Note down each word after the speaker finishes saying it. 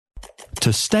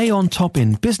To stay on top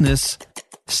in business,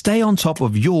 stay on top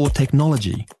of your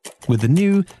technology with the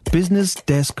new Business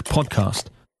Desk podcast,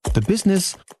 The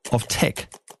Business of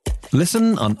Tech.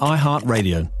 Listen on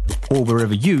iHeartRadio or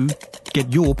wherever you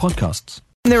get your podcasts.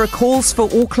 There are calls for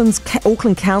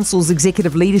Auckland Council's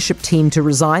executive leadership team to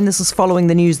resign. This is following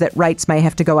the news that rates may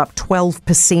have to go up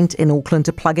 12% in Auckland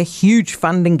to plug a huge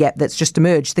funding gap that's just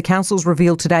emerged. The council's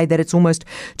revealed today that it's almost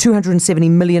 $270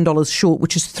 million short,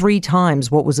 which is 3 times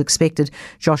what was expected.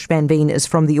 Josh Van Veen is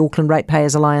from the Auckland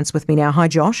Ratepayers Alliance with me now. Hi,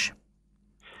 Josh.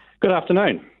 Good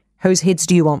afternoon. Whose heads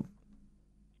do you want?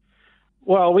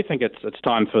 Well, we think it's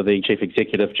time for the Chief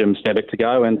Executive, Jim Stabbock, to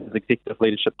go, and the executive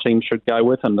leadership team should go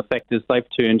with him. The fact is they've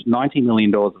turned $90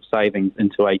 million of savings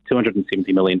into a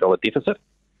 $270 million deficit.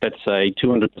 That's a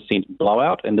 200%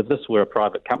 blowout, and if this were a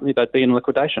private company, they'd be in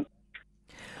liquidation.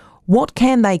 What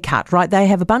can they cut, right? They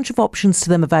have a bunch of options to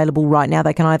them available right now.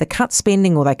 They can either cut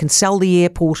spending or they can sell the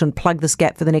airport and plug this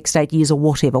gap for the next 8 years or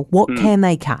whatever. What can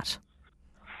they cut?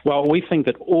 Well, we think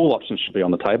that all options should be on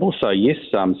the table. So, yes,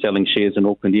 selling shares in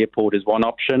Auckland Airport is one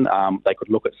option. They could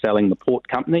look at selling the port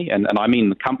company, and I mean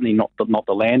the company, not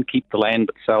the land. Keep the land,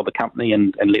 but sell the company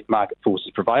and let market forces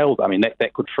prevail. I mean,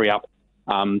 that could free up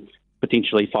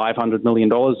potentially $500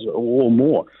 million or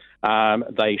more.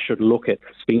 They should look at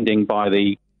spending by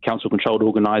the council-controlled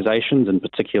organisations, in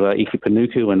particular Eki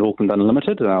Panuku and Auckland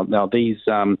Unlimited. Now these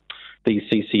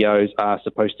CCOs are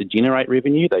supposed to generate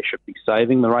revenue. They should be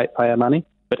saving the ratepayer money.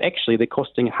 But actually, they're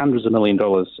costing hundreds of $millions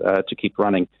to keep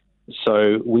running.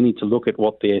 So we need to look at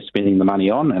what they're spending the money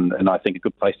on, and I think a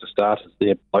good place to start is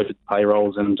their bloated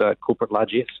payrolls and corporate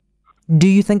largesse. Do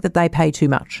you think that they pay too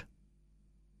much?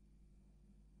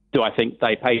 Do I think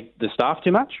they pay the staff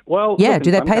too much? Well, yeah,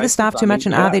 do they pay the staff too much,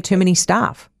 and are there too many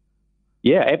staff?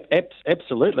 Yeah,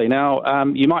 absolutely. Now,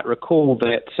 you might recall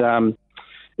that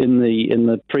in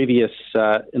the previous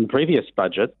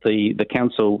budget, the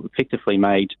council effectively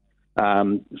made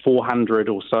 400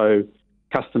 or so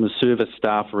customer service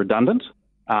staff redundant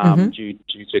due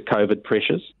to COVID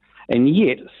pressures, and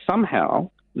yet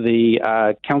somehow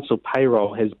the council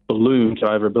payroll has ballooned to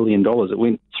over $1 billion. It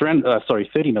went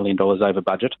 $30 million over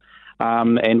budget,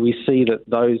 and we see that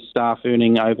those staff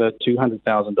earning over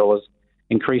 $200,000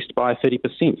 increased by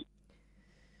 30%.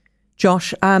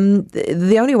 Josh,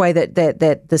 the only way that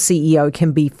the CEO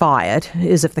can be fired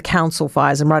is if the council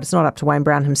fires him, right? It's not up to Wayne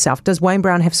Brown himself. Does Wayne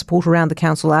Brown have support around the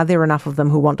council? Are there enough of them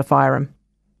who want to fire him?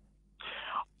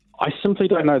 I simply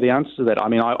don't know the answer to that. I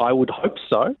mean, I would hope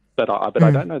so, but I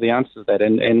don't know the answer to that.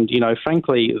 And you know,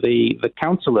 frankly, the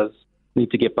councillors need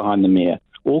to get behind the mayor.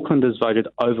 Auckland has voted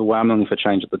overwhelmingly for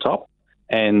change at the top,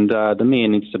 and the mayor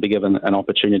needs to be given an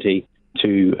opportunity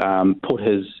to put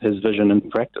his vision into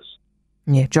practice.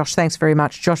 Yeah, Josh, thanks very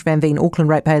much. Josh Van Veen, Auckland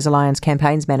Ratepayers Alliance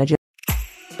Campaigns Manager.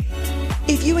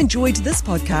 If you enjoyed this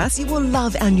podcast, you will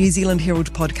love our New Zealand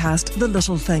Herald podcast, The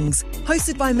Little Things,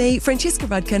 hosted by me, Francesca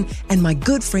Rudkin, and my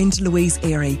good friend Louise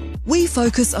Airy. We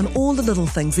focus on all the little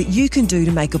things that you can do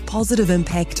to make a positive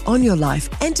impact on your life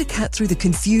and to cut through the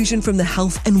confusion from the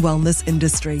health and wellness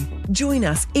industry. Join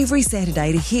us every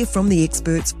Saturday to hear from the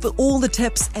experts for all the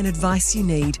tips and advice you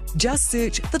need. Just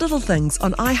search The Little Things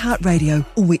on iHeartRadio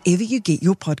or wherever you get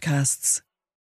your podcasts.